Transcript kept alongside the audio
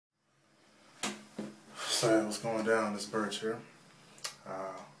So what's going down? This birch here.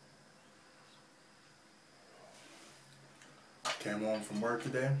 Came home from work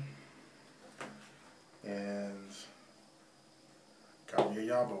today and got me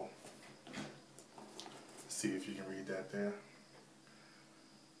a YABO. See if you can read that there.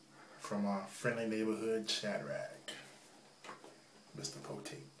 From our friendly neighborhood ShadRac, Mr.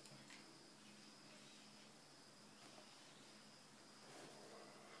 Potato.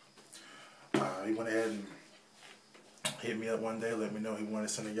 He went ahead and hit me up one day, let me know he wanted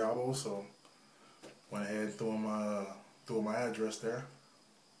to send a YABO, so went ahead and threw him my address there.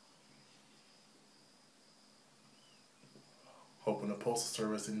 Hoping the postal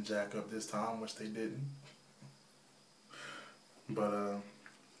service didn't jack up this time, which they didn't. But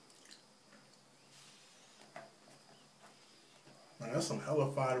man, that's some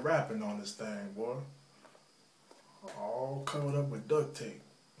hellified wrapping on this thing, boy. All covered up with duct tape.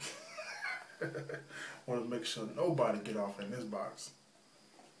 Want to make sure nobody get off in this box.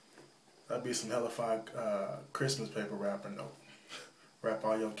 That'd be some hellified Christmas paper wrapping though. Wrap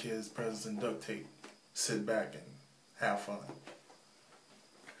all your kids' presents in duct tape. Sit back and have fun.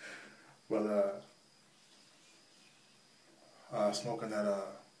 But smoking that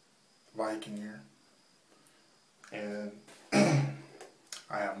Viking here, and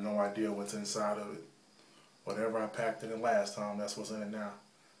I have no idea what's inside of it. Whatever I packed it in last time, that's what's in it now.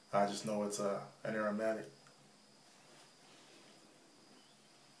 I just know it's an aromatic.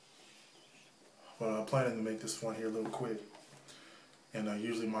 But I'm planning to make this one here a little quick. And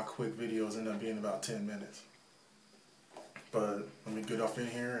usually my quick videos end up being about 10 minutes. But let me get off in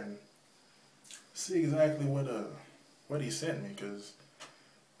here and see exactly what he sent me, because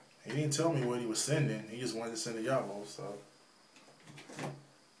he didn't tell me what he was sending. He just wanted to send a YABO, so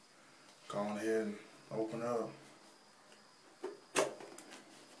go on ahead and open up.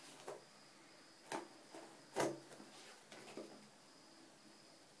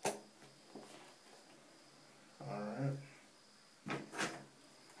 Alright.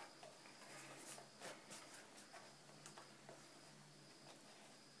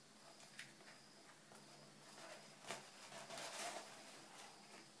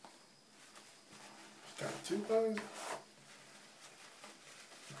 Got two things.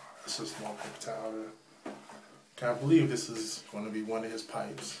 That's just small paper towel there. Can't believe this is going to be one of his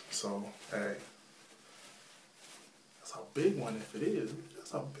pipes. So, hey. That's a big one if it is.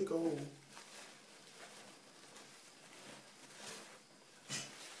 That's a big old...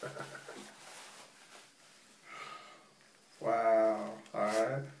 Wow.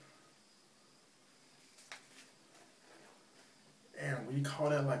 Alright. Damn, we call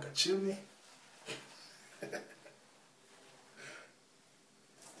that like a chimney?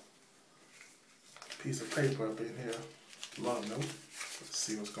 Piece of paper up in here. Love note. Let's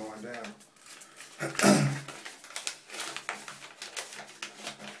see what's going down.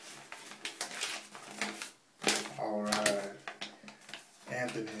 Alright.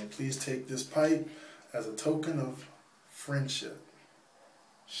 Anthony, please take this pipe as a token of friendship.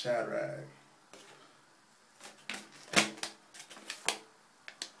 ShadRac.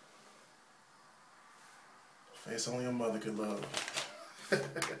 Face only a mother could love.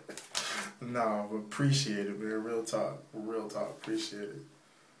 No, but appreciate it, man. Real talk, appreciate it.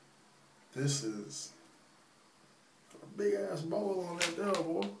 This is a big ass bowl on that there,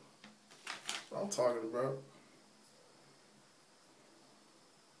 boy. That's what I'm talking about.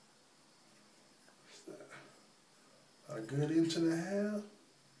 What's that? A good inch and a half.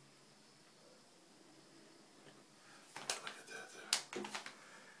 Look at that there.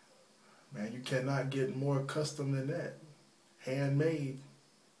 Man, you cannot get more custom than that. Handmade.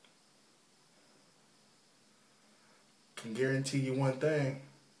 Can guarantee you one thing.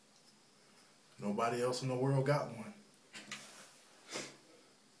 Nobody else in the world got one.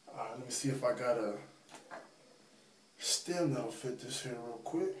 Alright, let me see if I got a stem that'll fit this here real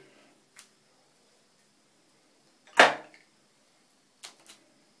quick. Hey,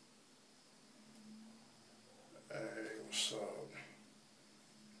 what's up?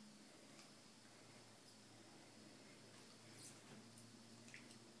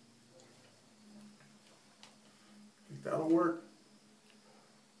 That'll work.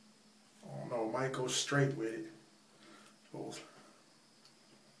 I don't know, it might go straight with it. Both.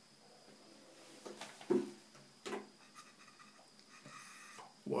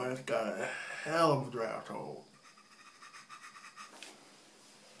 Boy, it's got a hell of a draft hole.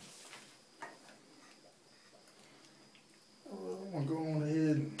 I'm gonna go on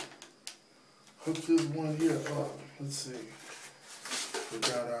ahead and hook this one here up. Let's see. We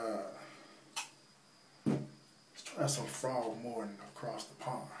got let's try some frog mooring across the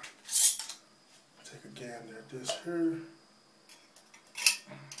pond. Take a gander at this here.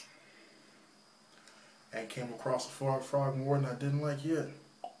 And came across a frog more than I didn't like yet.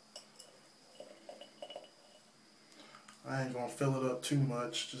 I ain't gonna fill it up too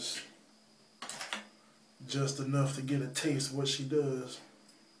much, just enough to get a taste of what she does.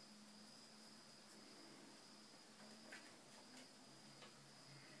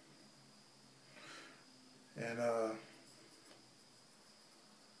 And all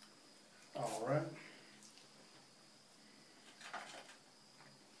right.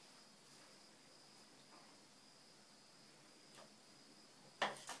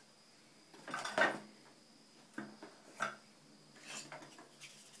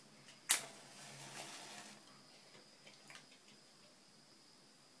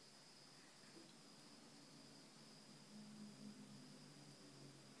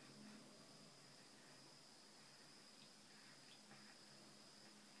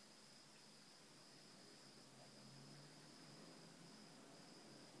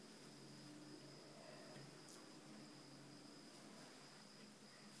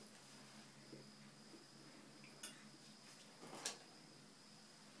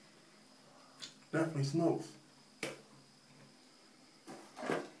 Definitely smooth.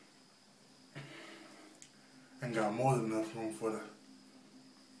 And got more than enough room for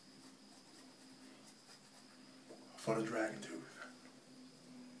the dragon tooth.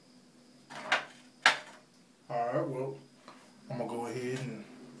 Alright, well, I'm gonna go ahead and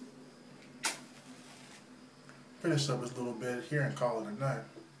finish up this little bit here and call it a night.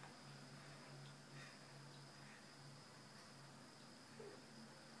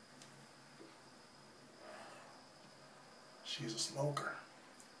 She's a smoker.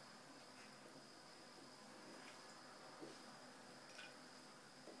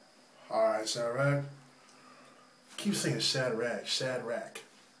 Alright, ShadRac. Keep saying ShadRac, ShadRac.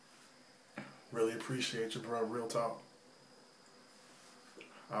 Really appreciate you, bro. Real talk.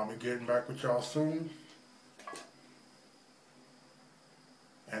 I'll be getting back with y'all soon.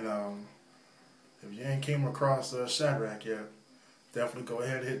 And if you ain't came across ShadRac yet, definitely go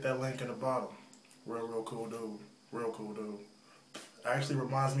ahead and hit that link in the bottom. Real cool dude. Real cool dude. Actually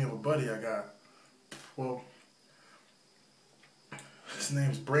reminds me of a buddy I got. Well, his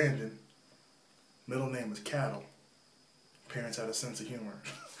name's Brandon. Middle name is Cattle. Parents had a sense of humor.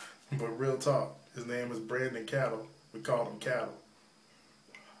 But real talk, his name is Brandon Cattle. We called him Cattle.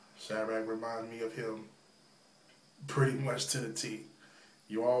 ShadRac reminds me of him pretty much to the T.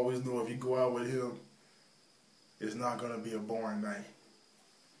 You always know if you go out with him, it's not going to be a boring night.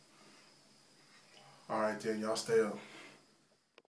 Alright then, y'all stay up.